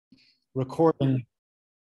recording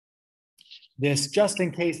this just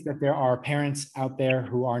in case that there are parents out there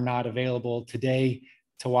who are not available today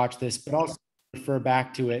to watch this, but also refer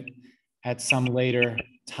back to it at some later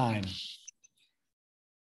time.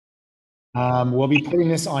 We'll be putting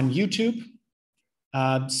this on YouTube.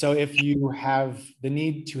 So if you have the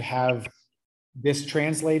need to have this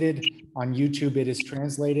translated on YouTube, it is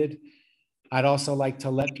translated. I'd also like to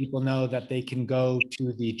let people know that they can go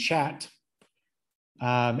to the chat.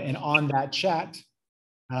 And on that chat,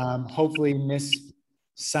 hopefully Miss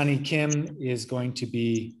Sunny Kim is going to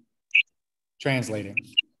be translating.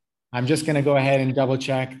 I'm just going to go ahead and double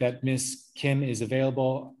check that Miss Kim is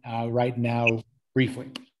available right now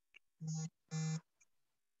briefly.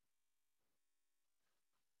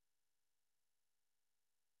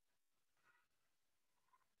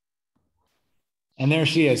 And there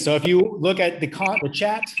she is. So if you look at the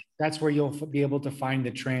chat, that's where you'll be able to find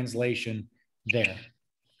the translation there.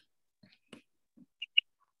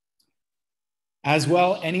 As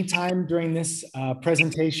well, anytime during this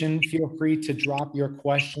presentation, feel free to drop your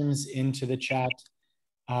questions into the chat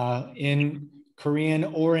in Korean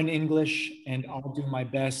or in English, and I'll do my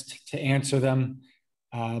best to answer them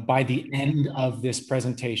by the end of this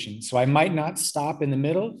presentation. So I might not stop in the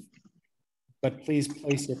middle, but please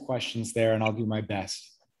place your questions there and I'll do my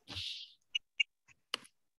best.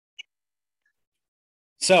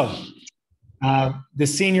 So the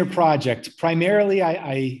senior project, primarily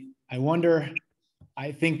I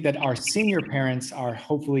think that our senior parents are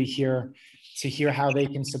hopefully here to hear how they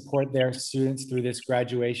can support their students through this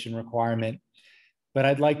graduation requirement. But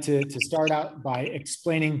I'd like to start out by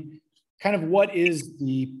explaining kind of what is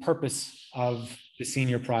the purpose of the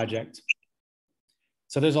senior project.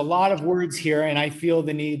 So there's a lot of words here, and I feel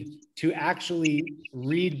the need to actually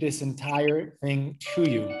read this entire thing to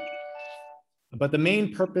you. But the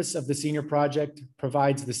main purpose of the senior project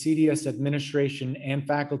provides the CDS administration and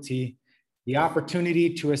faculty the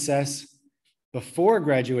opportunity to assess before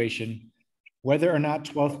graduation whether or not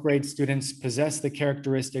 12th grade students possess the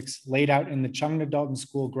characteristics laid out in the Cheongna Dalton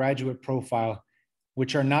School graduate profile,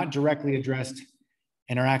 which are not directly addressed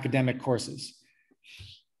in our academic courses.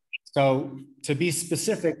 So to be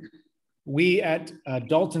specific, we at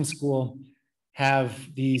Dalton School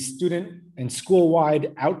have the student and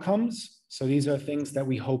school-wide outcomes. So these are things that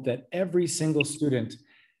we hope that every single student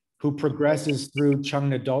who progresses through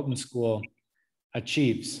Cheongna Dalton School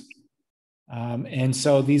achieves. And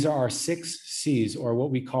so these are our 6 C's, or what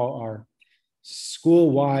we call our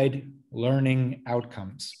school-wide learning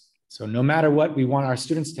outcomes. So no matter what, we want our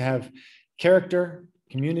students to have character,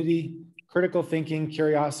 community, critical thinking,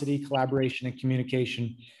 curiosity, collaboration, and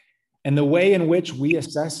communication. And the way in which we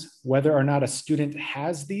assess whether or not a student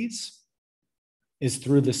has these is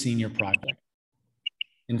through the senior project.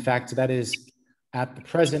 In fact, that is at the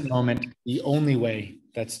present moment the only way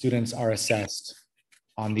that students are assessed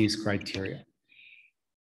on these criteria.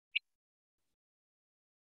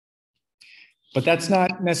 But that's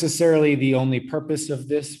not necessarily the only purpose of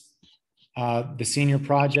this. The senior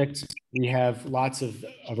project, we have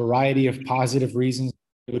a variety of positive reasons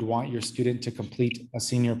you would want your student to complete a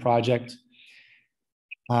senior project.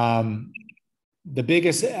 The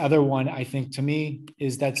biggest other one, I think, to me,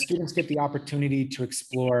 is that students get the opportunity to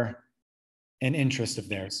explore an interest of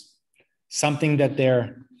theirs, something that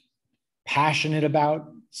they're passionate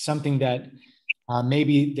about, something that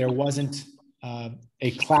maybe there wasn't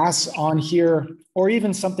a class on here, or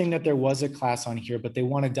even something that there was a class on here, but they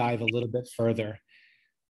want to dive a little bit further.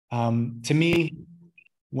 To me,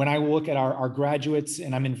 when I look at our graduates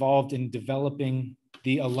and I'm involved in developing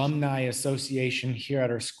the alumni association here at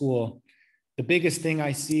our school, the biggest thing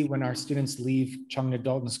I see when our students leave Cheongna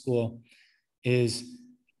Dalton School is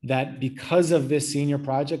that because of this senior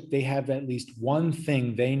project, they have at least one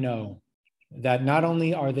thing they know, that not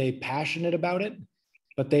only are they passionate about it,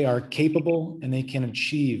 but they are capable and they can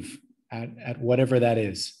achieve at whatever that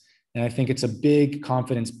is. And I think it's a big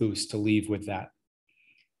confidence boost to leave with that.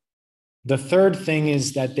 The third thing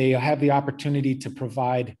is that they have the opportunity to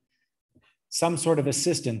provide some sort of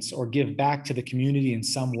assistance or give back to the community in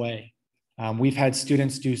some way. We've had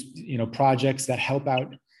students do projects that help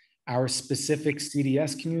out our specific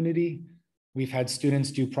CDS community. We've had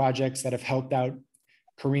students do projects that have helped out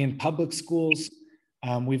Korean public schools.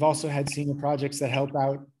 We've also had senior projects that help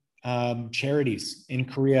out charities in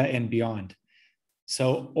Korea and beyond.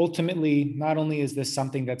 So ultimately, not only is this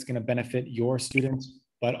something that's going to benefit your students,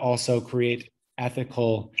 but also create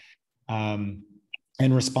ethical and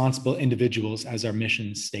responsible individuals, as our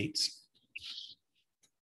mission states.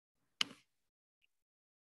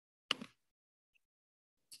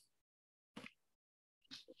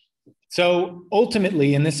 So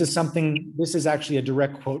ultimately, and this is actually a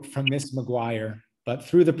direct quote from Ms. McGuire, but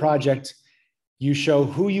through the project, you show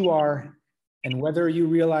who you are and whether you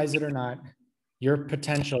realize it or not, your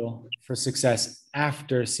potential for success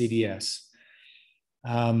after CDS.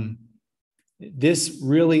 This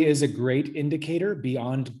really is a great indicator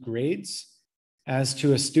beyond grades as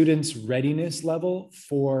to a student's readiness level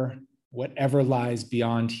for whatever lies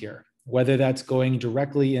beyond here, whether that's going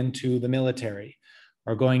directly into the military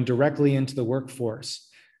or going directly into the workforce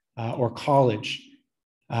or college.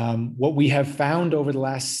 What we have found over the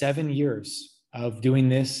last 7 years of doing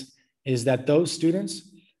this is that those students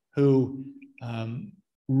who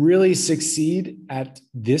really succeed at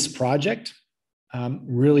this project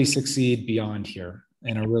really succeed beyond here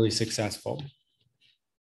and are really successful.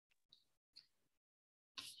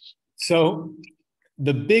 So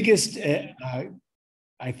the biggest,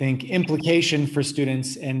 I think, implication for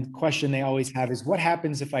students and question they always have is what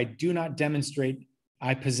happens if I do not demonstrate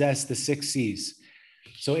I possess the 6 C's?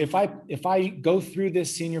 So if I go through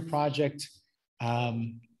this senior project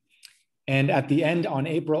and at the end on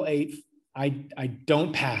April 8th, I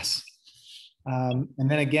don't pass. And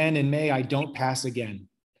then again in May, I don't pass again.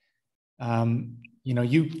 You know,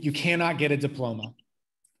 you cannot get a diploma.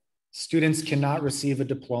 Students cannot receive a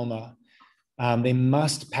diploma. They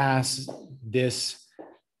must pass this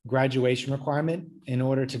graduation requirement in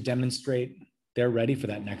order to demonstrate they're ready for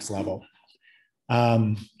that next level.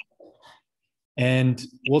 And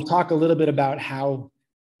we'll talk a little bit about how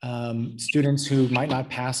students who might not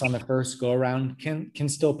pass on the first go around can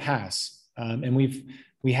still pass. And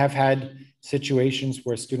we have had situations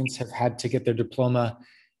where students have had to get their diploma,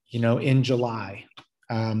 you know, in July.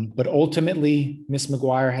 But ultimately, Ms.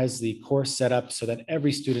 McGuire has the course set up so that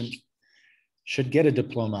every student should get a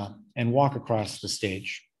diploma and walk across the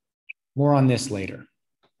stage. More on this later.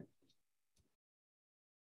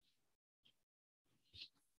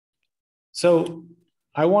 So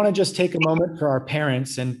I want to just take a moment for our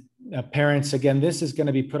parents, and parents, again, this is going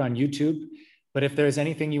to be put on YouTube, but if there's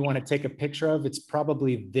anything you want to take a picture of, it's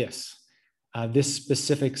probably this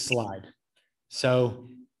specific slide. So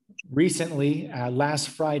recently, last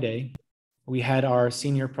Friday, we had our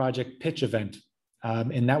senior project pitch event,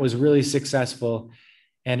 and that was really successful.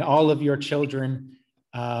 And all of your children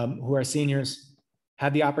who are seniors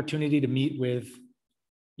had the opportunity to meet with,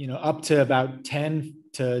 you know, up to about 10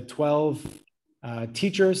 to 12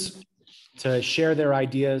 teachers to share their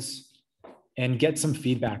ideas and get some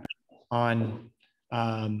feedback on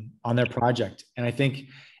their project. And I think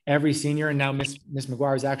every senior, and now Ms.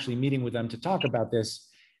 McGuire is actually meeting with them to talk about this,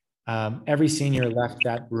 every senior left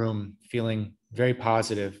that room feeling very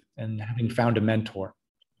positive and having found a mentor.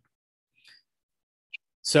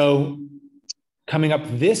 So coming up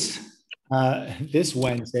this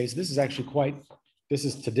Wednesday, so this is actually this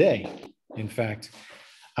is today, in fact,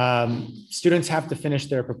 students have to finish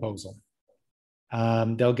their proposal.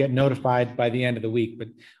 They'll get notified by the end of the week, but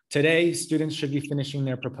today students should be finishing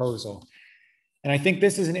their proposal. And I think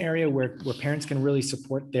this is an area where parents can really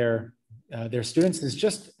support their students, is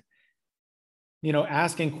just, you know,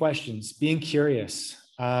 asking questions, being curious.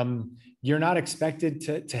 You're not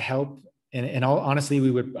expected to help. And honestly, we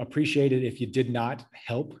would appreciate it if you did not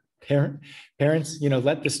help parents, you know,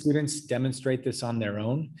 let the students demonstrate this on their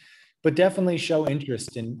own, but definitely show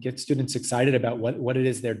interest and get students excited about what it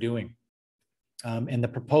is they're doing. And the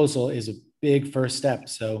proposal is a big first step.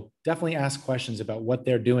 So definitely ask questions about what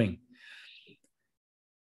they're doing.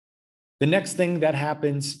 The next thing that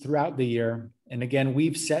happens throughout the year, and again,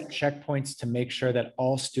 we've set checkpoints to make sure that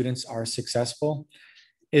all students are successful,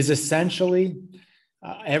 is essentially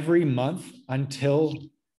every month until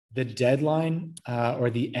the deadline or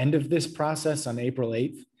the end of this process on April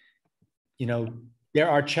 8th, you know, there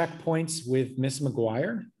are checkpoints with Ms.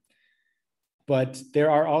 McGuire, but there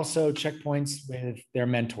are also checkpoints with their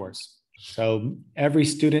mentors. So every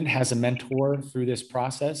student has a mentor through this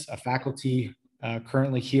process, a faculty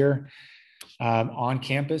currently here on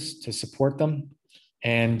campus to support them.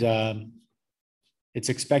 And it's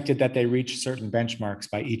expected that they reach certain benchmarks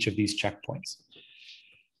by each of these checkpoints.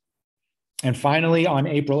 And finally, on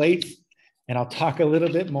April 8th, and I'll talk a little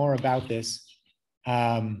bit more about this,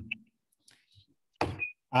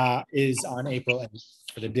 is on April 8th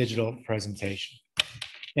for the digital presentation.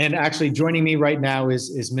 And actually joining me right now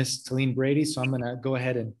is Miss Talene Brady. So I'm gonna go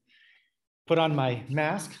ahead and put on my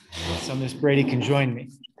mask so Miss Brady can join me.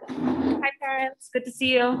 Hi parents, good to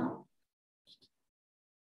see you. Want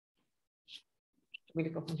me to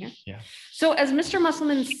go from here? Yeah. So as Mr.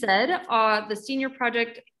 Musselman said, the senior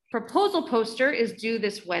project proposal poster is due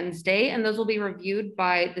this Wednesday, and those will be reviewed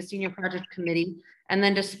by the senior project committee and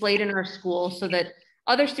then displayed in our school so that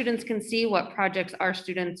other students can see what projects our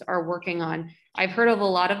students are working on. I've heard of a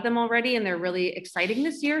lot of them already, and they're really exciting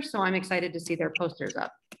this year, so I'm excited to see their posters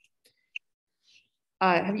up.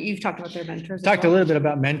 You've talked about their mentors? Talked a little bit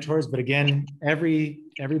about mentors, but again,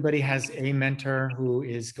 everybody has a mentor who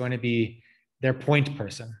is going to be their point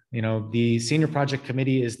person. You know, the senior project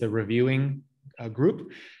committee is the reviewing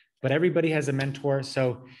group, but everybody has a mentor.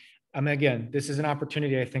 So again, this is an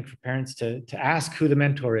opportunity, I think, for parents to ask who the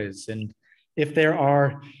mentor is. And if there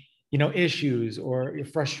are, you know, issues or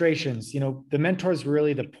frustrations, you know, the mentor is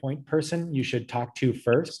really the point person you should talk to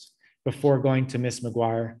first before going to Ms.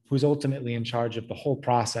 McGuire, who's ultimately in charge of the whole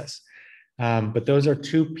process. But those are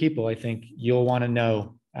two people I think you'll want to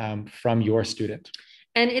know from your student.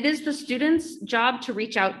 And it is the student's job to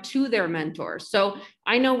reach out to their mentor. So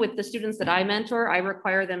I know with the students that I mentor, I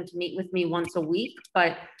require them to meet with me once a week,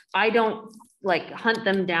 but I don't like hunt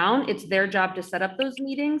them down. It's their job to set up those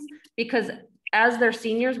meetings, because as they're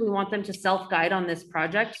seniors, we want them to self-guide on this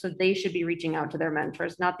project. So they should be reaching out to their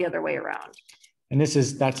mentors, not the other way around. And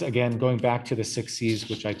that's again, going back to the 6 C's,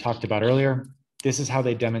 which I talked about earlier. This is how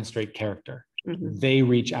they demonstrate character. Mm-hmm. They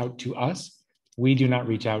reach out to us. We do not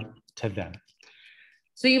reach out to them.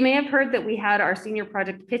 So you may have heard that we had our senior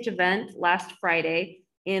project pitch event last Friday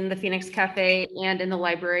in the Phoenix Cafe and in the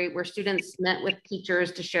library, where students met with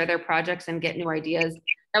teachers to share their projects and get new ideas.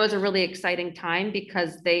 That was a really exciting time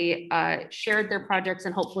because they shared their projects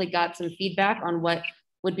and hopefully got some feedback on what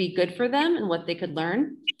would be good for them and what they could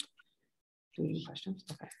learn. Do you have any questions?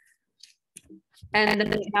 Okay. And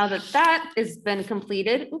then now that that has been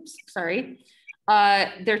completed,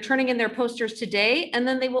 they're turning in their posters today, and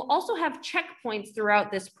then they will also have checkpoints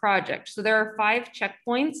throughout this project. So there are 5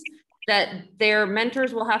 checkpoints that their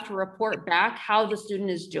mentors will have to report back how the student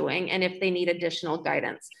is doing and if they need additional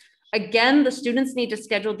guidance. Again, the students need to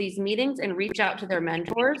schedule these meetings and reach out to their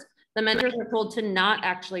mentors. The mentors are told to not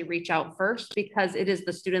actually reach out first because it is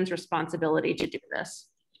the student's responsibility to do this.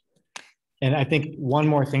 And I think one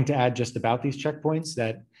more thing to add just about these checkpoints,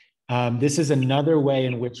 that this is another way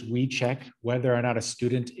in which we check whether or not a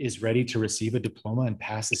student is ready to receive a diploma and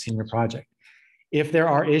pass the senior project. If there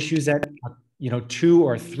are issues at 2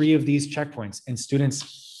 or 3 of these checkpoints and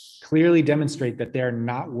students clearly demonstrate that they're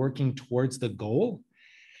not working towards the goal,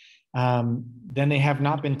 then they have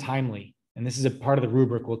not been timely. And this is a part of the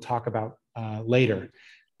rubric we'll talk about later,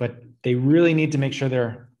 but they really need to make sure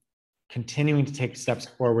they're continuing to take steps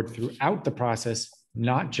forward throughout the process,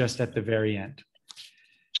 not just at the very end.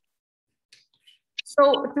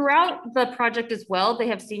 So throughout the project as well, they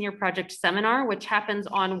have senior project seminar, which happens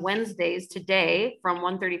on Wednesdays today from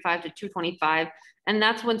 1:35 to 2:25. And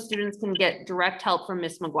that's when students can get direct help from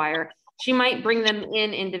Ms. McGuire. She might bring them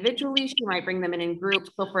in individually. She might bring them in groups.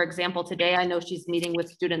 So for example, today, I know she's meeting with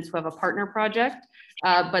students who have a partner project,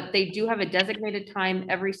 but they do have a designated time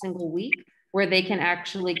every single week where they can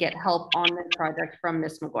actually get help on the project from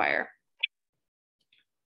Ms. McGuire.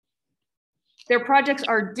 Their projects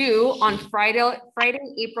are due on Friday,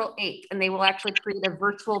 April 8th, and they will actually create a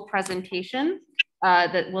virtual presentation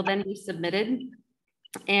that will then be submitted.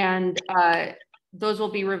 And those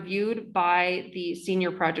will be reviewed by the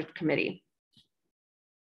senior project committee.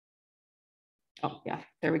 Oh yeah,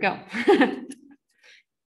 there we go.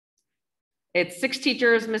 It's 6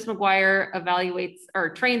 teachers. Ms. McGuire evaluates or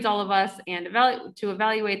trains all of us and to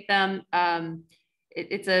evaluate them.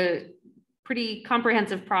 It's a pretty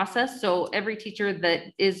comprehensive process. So every teacher that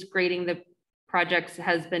is grading the projects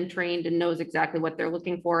has been trained and knows exactly what they're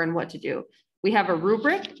looking for and what to do. We have a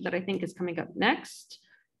rubric that I think is coming up next.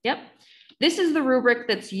 Yep. This is the rubric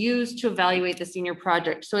that's used to evaluate the senior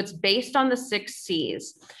project. So it's based on the 6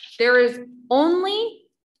 C's. There is only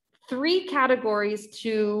 3 categories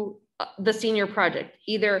to the senior project: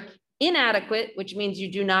 either inadequate, which means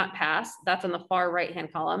you do not pass. That's on the far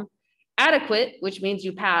right-hand column. Adequate, which means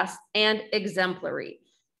you pass, and exemplary.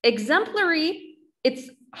 Exemplary, it's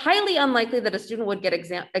highly unlikely that a student would get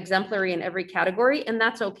exemplary in every category, and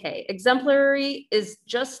that's okay. Exemplary is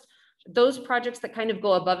just those projects that kind of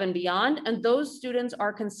go above and beyond, and those students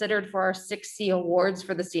are considered for our 6C awards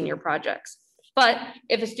for the senior projects. But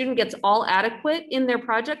if a student gets all adequate in their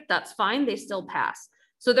project, that's fine, they still pass.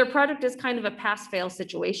 So their project is kind of a pass-fail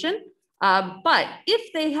situation. But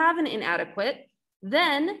if they have an inadequate,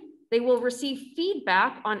 then they will receive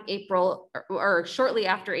feedback on April or shortly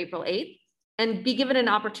after April 8th and be given an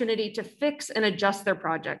opportunity to fix and adjust their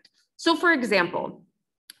project. So for example,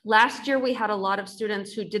 last year we had a lot of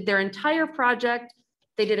students who did their entire project.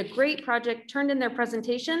 They did a great project, turned in their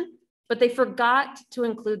presentation, but they forgot to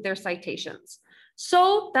include their citations.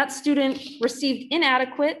 So that student received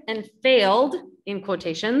inadequate and failed in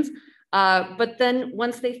quotations. But then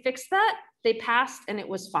once they fixed that, they passed and it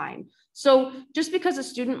was fine. So just because a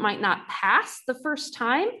student might not pass the first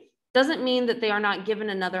time doesn't mean that they are not given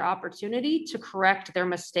another opportunity to correct their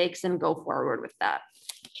mistakes and go forward with that.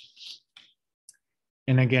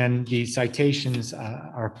 And again, the citations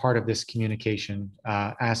are part of this communication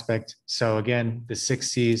aspect. So again, the 6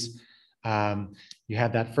 C's, you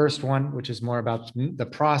have that first one, which is more about the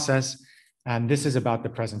process. And this is about the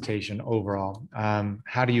presentation overall.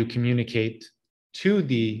 How do you communicate to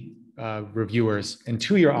the reviewers and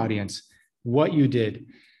to your audience what you did?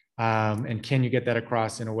 And can you get that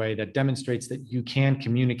across in a way that demonstrates that you can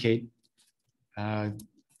communicate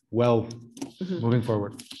well moving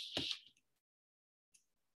forward?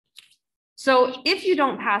 So if you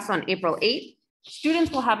don't pass on April 8th,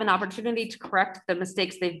 students will have an opportunity to correct the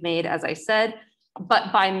mistakes they've made, as I said,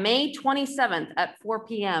 but by May 27th at 4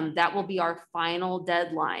 p.m., that will be our final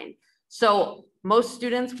deadline. So most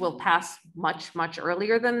students will pass much, much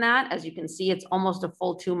earlier than that. As you can see, it's almost a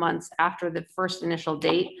full 2 months after the first initial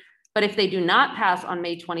date. But if they do not pass on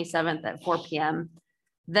May 27th at 4 p.m.,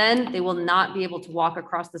 then they will not be able to walk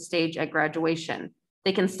across the stage at graduation.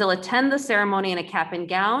 They can still attend the ceremony in a cap and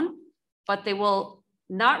gown, but they will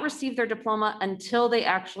not receive their diploma until they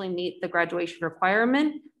actually meet the graduation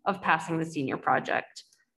requirement of passing the senior project.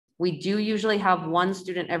 We do usually have one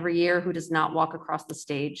student every year who does not walk across the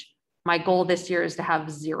stage. My goal this year is to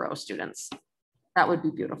have 0 students. That would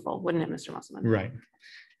be beautiful, wouldn't it, Mr. Musselman? Right.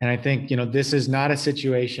 And I think, this is not a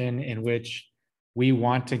situation in which we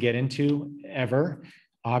want to get into ever,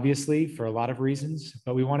 obviously, for a lot of reasons,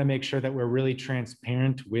 but we want to make sure that we're really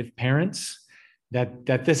transparent with parents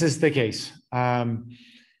that this is the case.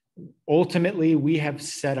 Ultimately, we have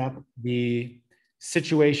set up the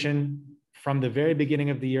situation from the very beginning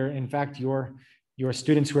of the year. In fact, your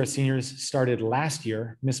students who are seniors started last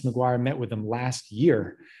year. Ms. McGuire met with them last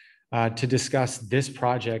year to discuss this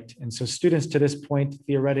project. And so students to this point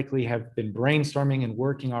theoretically have been brainstorming and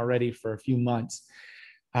working already for a few months.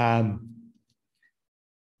 They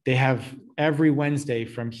have every Wednesday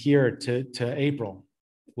from here to April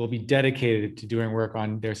will be dedicated to doing work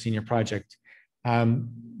on their senior project.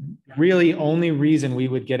 Really only reason we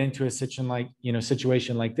would get into a situation like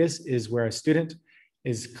this is where a student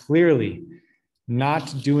is clearly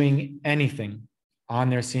not doing anything on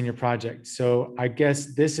their senior project. So I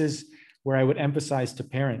guess this is where I would emphasize to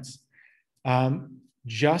parents,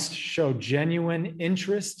 just show genuine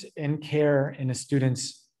interest and care in a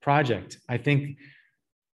student's project. I think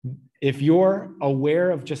if you're aware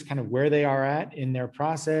of just kind of where they are at in their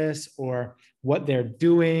process or what they're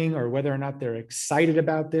doing or whether or not they're excited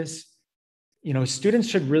about this, students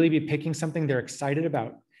should really be picking something they're excited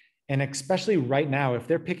about. And especially right now, if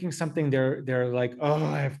they're picking something they're like, oh,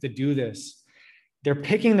 I have to do this, they're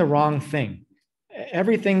picking the wrong thing.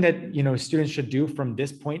 Everything that, students should do from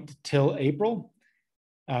this point till April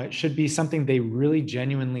should be something they really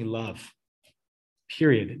genuinely love.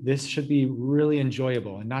 Period. This should be really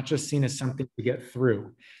enjoyable and not just seen as something to get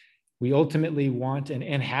through. We ultimately want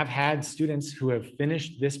and have had students who have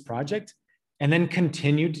finished this project and then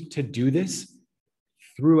continued to do this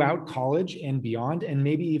throughout college and beyond, and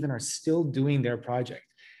maybe even are still doing their project.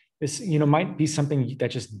 This, might be something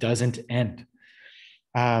that just doesn't end.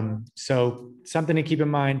 So something to keep in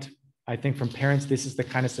mind. I think from parents, this is the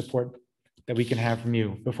kind of support that we can have from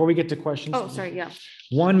you. Before we get to questions. Oh, sorry, yeah.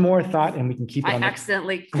 One more thought and we can keep it on. I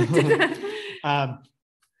accidentally clicked it.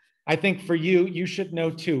 I think for you, you should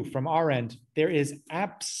know too, from our end, there is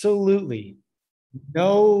absolutely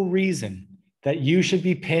no reason that you should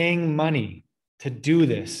be paying money to do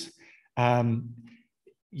this.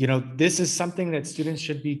 This is something that students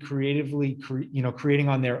should be creatively, creating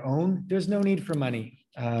on their own. There's no need for money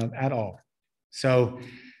at all. So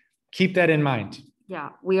keep that in mind. Yeah,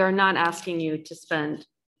 we are not asking you to spend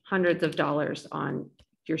hundreds of dollars on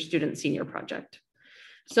your student senior project.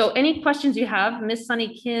 So any questions you have, Miss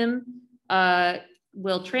Sunny Kim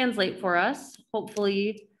will translate for us.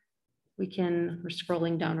 Hopefully we're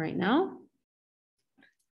scrolling down right now.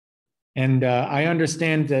 And I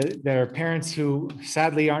understand that there are parents who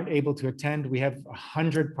sadly aren't able to attend. We have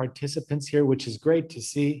 100 participants here, which is great to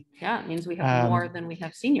see. Yeah, it means we have more than we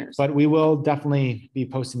have seniors. But we will definitely be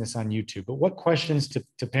posting this on YouTube. But what questions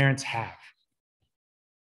do parents have?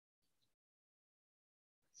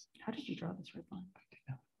 How did you draw this red line?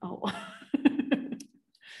 Oh.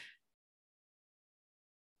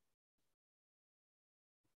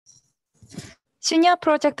 시니어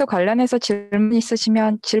프로젝트 관련해서 질문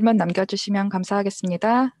있으시면 질문 남겨주시면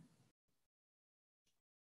감사하겠습니다.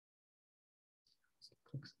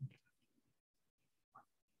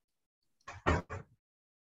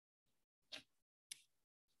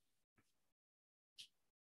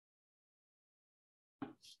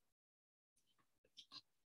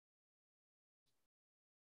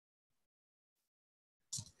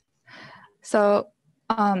 So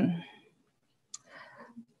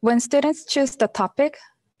when students choose the topic,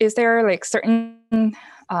 is there like certain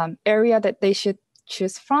area that they should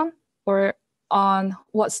choose from, or on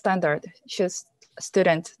what standard should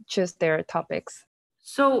students choose their topics?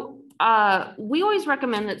 So we always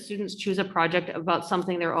recommend that students choose a project about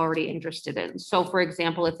something they're already interested in. So for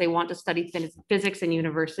example, if they want to study physics in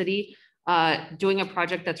university, doing a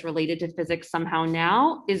project that's related to physics somehow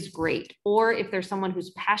now is great. Or if there's someone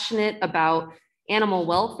who's passionate about animal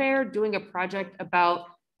welfare, doing a project about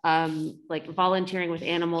like volunteering with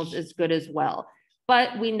animals is good as well.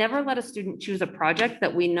 But we never let a student choose a project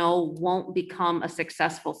that we know won't become a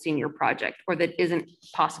successful senior project or that isn't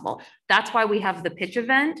possible. That's why we have the pitch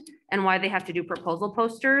event and why they have to do proposal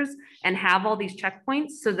posters and have all these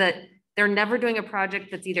checkpoints so that they're never doing a project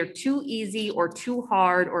that's either too easy or too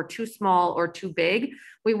hard or too small or too big.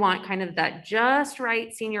 We want kind of that just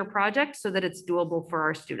right senior project so that it's doable for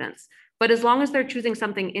our students. But as long as they're choosing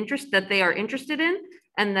something that they are interested in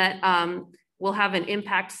and that will have an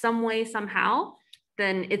impact some way, somehow,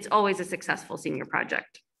 then it's always a successful senior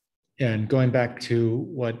project. Yeah, and going back to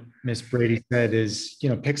what Ms. Brady said is,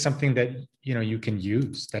 pick something that, you can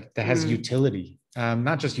use, that has utility,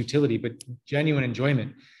 not just utility, but genuine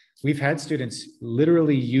enjoyment. We've had students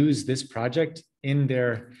literally use this project in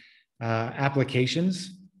their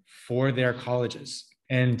applications for their colleges.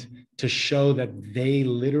 And to show that they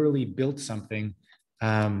literally built something,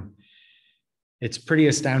 it's pretty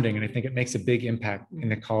astounding. And I think it makes a big impact in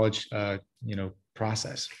the college,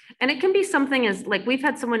 process. And it can be something as, like, we've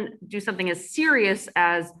had someone do something as serious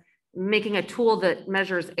as making a tool that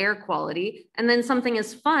measures air quality, and then something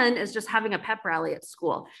as fun as just having a pep rally at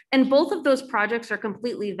school. And both of those projects are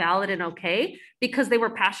completely valid and okay because they were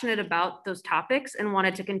passionate about those topics and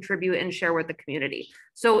wanted to contribute and share with the community.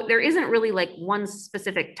 So there isn't really like one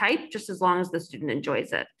specific type, just as long as the student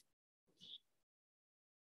enjoys it.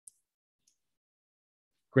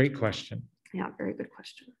 Great question. Yeah, very good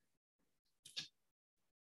question.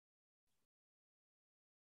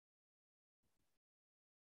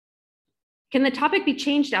 Can the topic be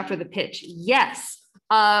changed after the pitch? Yes.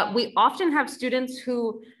 We often have students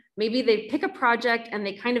who maybe they pick a project and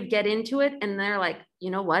they kind of get into it and they're like,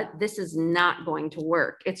 you know what, this is not going to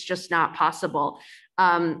work. It's just not possible.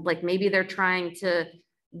 Like maybe they're trying to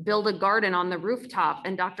build a garden on the rooftop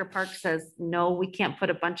and Dr. Park says, no, we can't put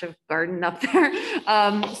a bunch of garden up there.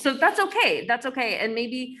 So that's okay. That's okay. And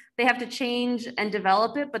maybe they have to change and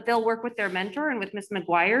develop it, but they'll work with their mentor and with Ms.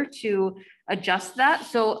 McGuire to adjust that.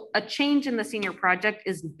 So a change in the senior project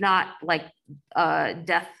is not like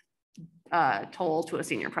death toll to a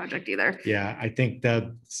senior project either. Yeah, I think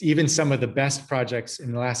even some of the best projects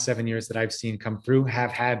in the last 7 years that I've seen come through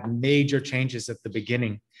have had major changes at the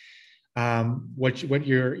beginning. What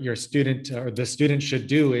your student or the student should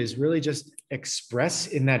do is really just express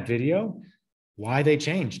in that video why they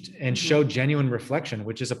changed and show genuine reflection,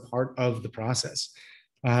 which is a part of the process.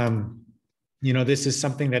 This is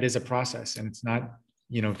something that is a process and it's not,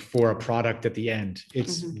 for a product at the end.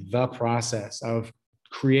 It's the process of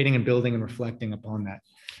creating and building and reflecting upon that.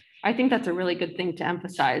 I think that's a really good thing to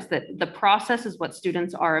emphasize, that the process is what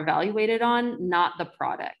students are evaluated on, not the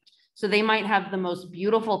product. So they might have the most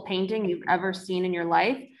beautiful painting you've ever seen in your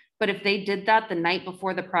life, but if they did that the night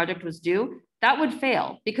before the project was due, that would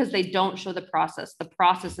fail because they don't show the process. The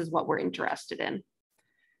process is what we're interested in.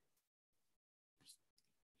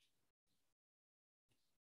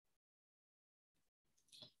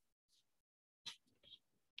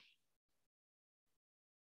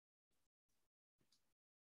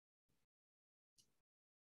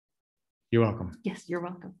 You're welcome. Yes, you're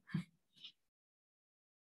welcome.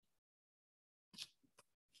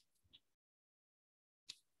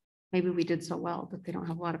 Maybe we did so well that they don't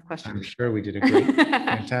have a lot of questions. I'm sure we did a great,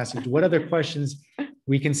 fantastic. What other questions?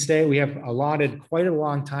 We can stay. We have allotted quite a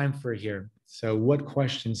long time for here. So what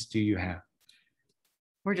questions do you have?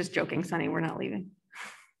 We're just joking, Sunny. We're not leaving.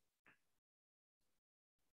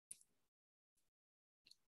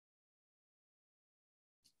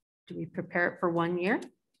 Do we prepare it for 1 year?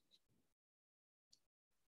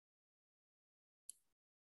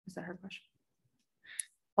 Is that her question?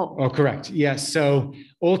 Oh, correct. Yes. So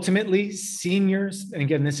ultimately, seniors, and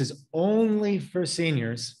again, this is only for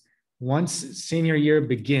seniors. Once senior year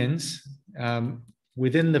begins,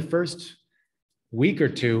 within the first week or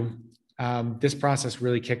two, this process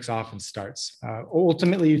really kicks off and starts.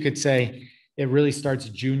 Ultimately, you could say it really starts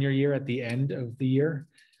junior year at the end of the year.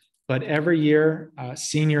 But every year,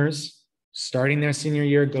 seniors starting their senior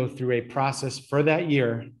year go through a process for that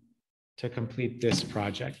year to complete this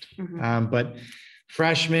project. But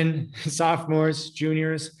freshmen, sophomores,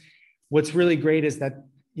 juniors, what's really great is that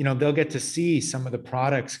they'll get to see some of the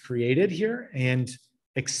products created here and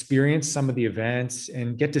experience some of the events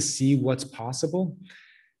and get to see what's possible.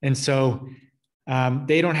 And so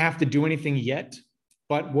they don't have to do anything yet,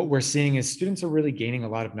 but what we're seeing is students are really gaining a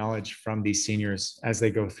lot of knowledge from these seniors as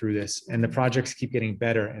they go through this. And the projects keep getting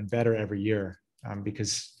better and better every year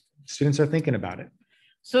because students are thinking about it.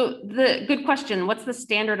 So good question, what's the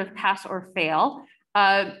standard of pass or fail?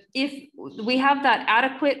 If we have that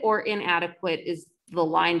adequate or inadequate is the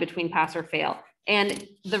line between pass or fail. And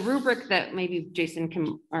the rubric that maybe Jason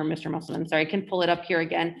can, or Mr. Musselman, sorry, can pull it up here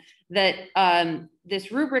again, that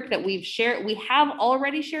this rubric that we've shared, we have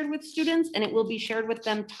already shared with students, and it will be shared with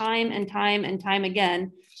them time and time and time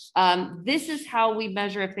again. This is how we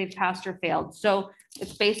measure if they've passed or failed. So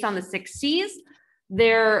it's based on the 6 C's.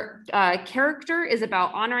 Their character is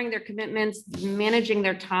about honoring their commitments, managing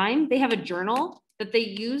their time. They have a journal that they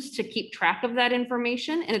use to keep track of that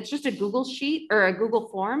information. And it's just a Google sheet or a Google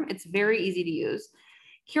form. It's very easy to use.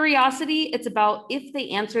 Curiosity, it's about if they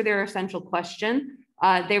answer their essential question.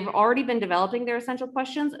 They've already been developing their essential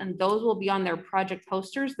questions, and those will be on their project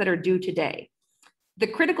posters that are due today. The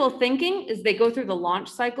critical thinking is they go through the launch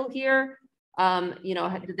cycle here.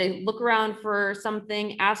 Did they look around for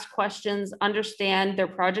something, ask questions, understand their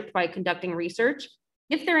project by conducting research?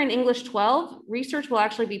 If they're in English 12, research will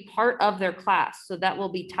actually be part of their class. So that will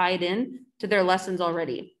be tied in to their lessons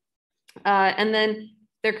already. And then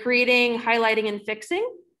they're creating, highlighting, and fixing.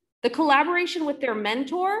 The collaboration with their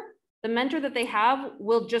mentor, the mentor that they have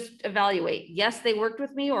will just evaluate. Yes, they worked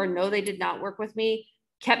with me, or no, they did not work with me,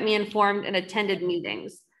 kept me informed and attended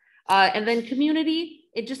meetings. And then community,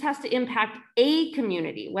 it just has to impact a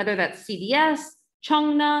community, whether that's CDS,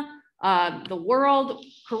 Cheongna, the world,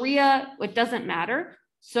 Korea, it doesn't matter.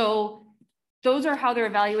 So those are how they're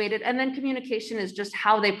evaluated. And then communication is just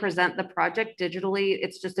how they present the project digitally.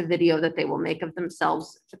 It's just a video that they will make of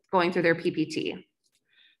themselves going through their PPT.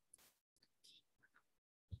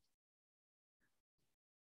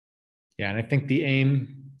 Yeah, and I think the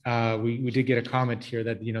aim, we did get a comment here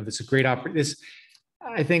that, this is a great opportunity.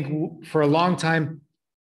 I think for a long time,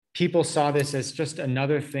 people saw this as just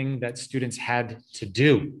another thing that students had to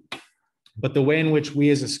do. But the way in which we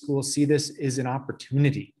as a school see this is an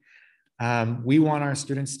opportunity. We want our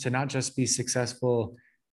students to not just be successful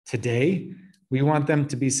today, we want them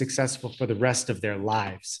to be successful for the rest of their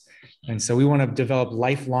lives. And so we want to develop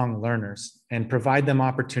lifelong learners and provide them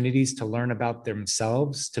opportunities to learn about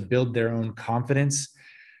themselves, to build their own confidence.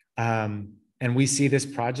 And we see this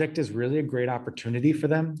project as really a great opportunity for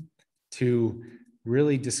them to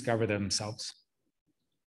really discover themselves.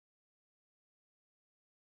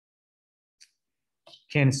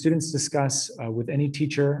 Can students discuss with any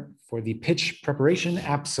teacher for the pitch preparation?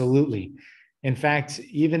 Absolutely. In fact,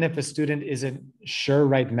 even if a student isn't sure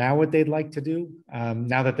right now what they'd like to do,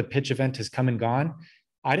 now that the pitch event has come and gone,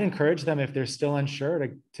 I'd encourage them, if they're still unsure,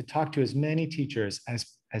 to talk to as many teachers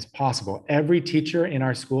as possible. Every teacher in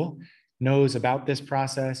our school knows about this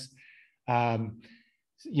process.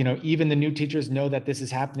 Even the new teachers know that this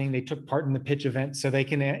is happening. They took part in the pitch event, so they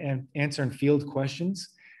can answer and field questions.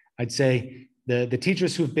 I'd say the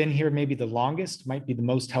teachers who've been here maybe the longest might be the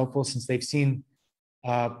most helpful, since they've seen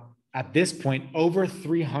at this point over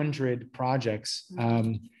 300 projects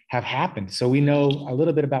have happened. So we know a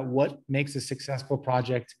little bit about what makes a successful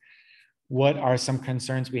project, what are some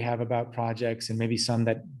concerns we have about projects, and maybe some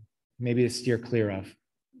that maybe to steer clear of.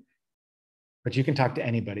 But you can talk to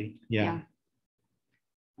anybody. Yeah.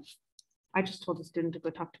 I just told a student to go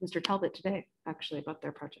talk to Mr. Talbot today, actually, about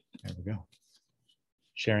their project. There we go.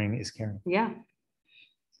 Sharing is caring. Yeah.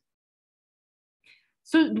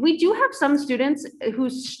 So we do have some students who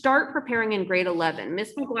start preparing in grade 11.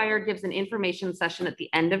 Ms. McGuire gives an information session at the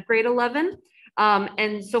end of grade 11.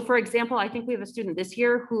 And so, for example, I think we have a student this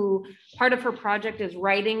year who part of her project is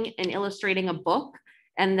writing and illustrating a book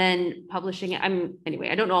and then publishing it. Anyway,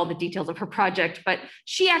 I don't know all the details of her project, but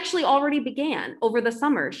she actually already began over the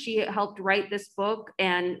summer. She helped write this book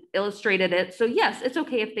and illustrated it. So yes, it's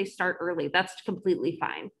okay if they start early. That's completely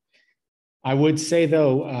fine. I would say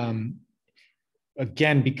though,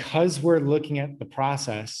 again, because we're looking at the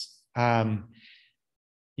process,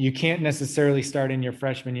 you can't necessarily start in your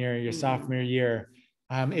freshman year or your sophomore year.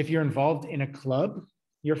 If you're involved in a club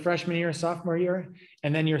your freshman year or sophomore year,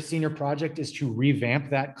 and then your senior project is to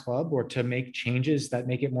revamp that club or to make changes that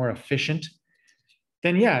make it more efficient,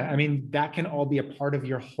 then yeah, I mean, that can all be a part of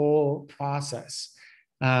your whole process.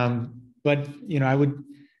 But I would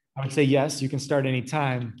say, yes, you can start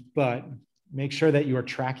anytime, but make sure that you are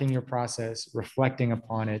tracking your process, reflecting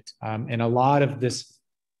upon it. And a lot of this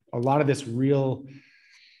real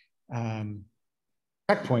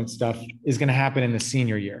checkpoint stuff is going to happen in the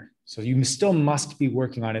senior year. So you still must be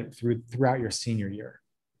working on it throughout your senior year.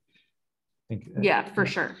 Yeah, for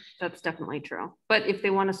sure. That's definitely true. But if they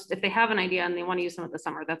want to, if they have an idea and they want to use some of the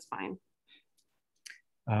summer, that's fine.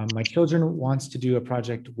 My children wants to do a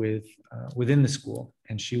project within the school,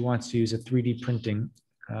 and she wants to use a 3D printing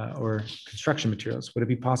or construction materials. Would it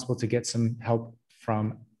be possible to get some help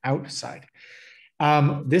from outside?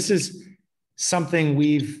 This is something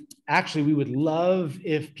we would love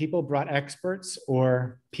if people brought experts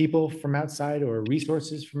or people from outside or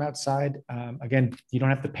resources from outside. Again, you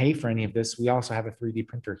don't have to pay for any of this. We also have a 3D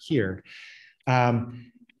printer here.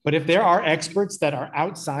 But if there are experts that are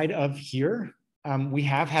outside of here, we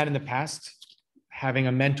have had in the past having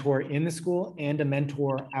a mentor in the school and a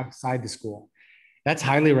mentor outside the school. That's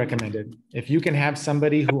highly recommended. If you can have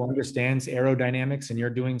somebody who understands aerodynamics and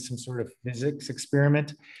you're doing some sort of physics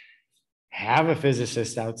experiment, have a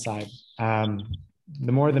physicist outside.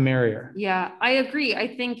 The more the merrier. Yeah, I agree. I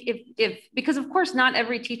think if because of course not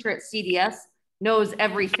every teacher at CDS knows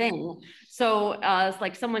everything. So it's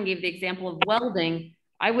like someone gave the example of welding.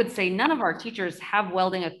 I would say none of our teachers have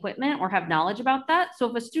welding equipment or have knowledge about that. So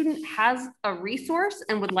if a student has a resource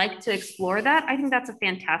and would like to explore that, I think that's a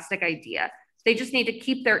fantastic idea. They just need to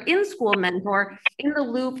keep their in-school mentor in the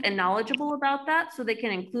loop and knowledgeable about that so they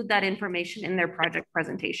can include that information in their project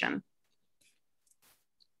presentation.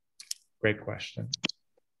 Great question.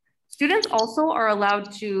 Students also are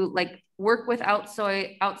allowed to like work with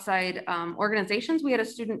outside organizations. We had a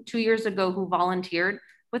student 2 years ago who volunteered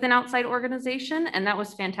with an outside organization, and that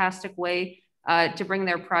was a fantastic way to bring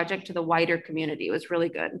their project to the wider community. It was really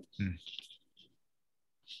good.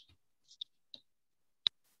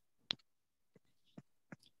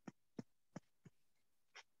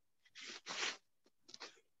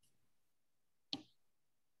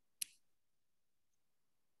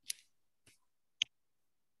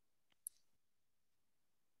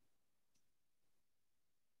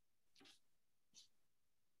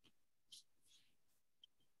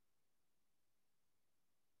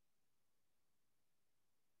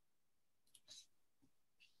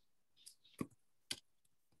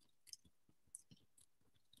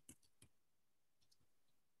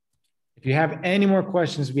 If you have any more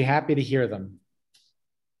questions, we'd be happy to hear them.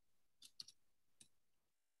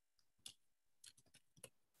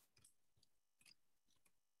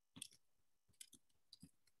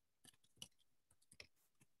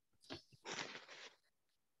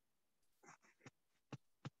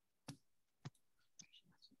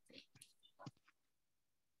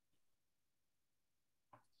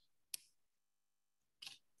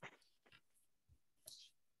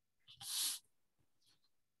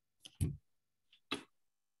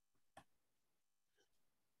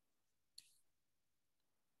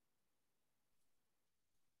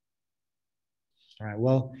 All right,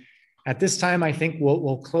 well, at this time, I think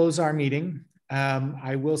we'll close our meeting.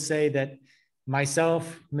 I will say that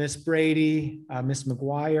myself, Miss Brady, Miss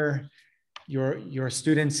McGuire, your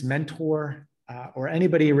student's mentor, or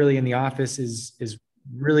anybody really in the office is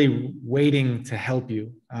really waiting to help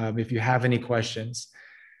you if you have any questions.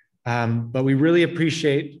 But we really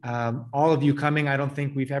appreciate all of you coming. I don't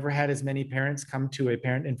think we've ever had as many parents come to a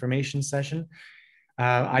parent information session.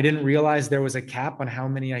 I didn't realize there was a cap on how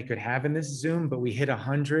many I could have in this Zoom, but we hit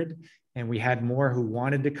 100 and we had more who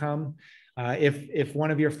wanted to come. If one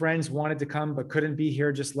of your friends wanted to come but couldn't be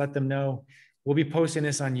here, just let them know. We'll be posting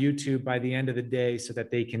this on YouTube by the end of the day so that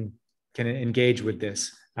they can engage with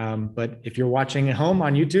this. But if you're watching at home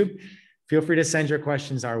on YouTube, feel free to send your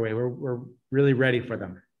questions our way. We're really ready for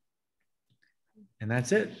them. And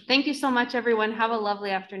that's it. Thank you so much, everyone. Have a lovely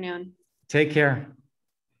afternoon. Take care.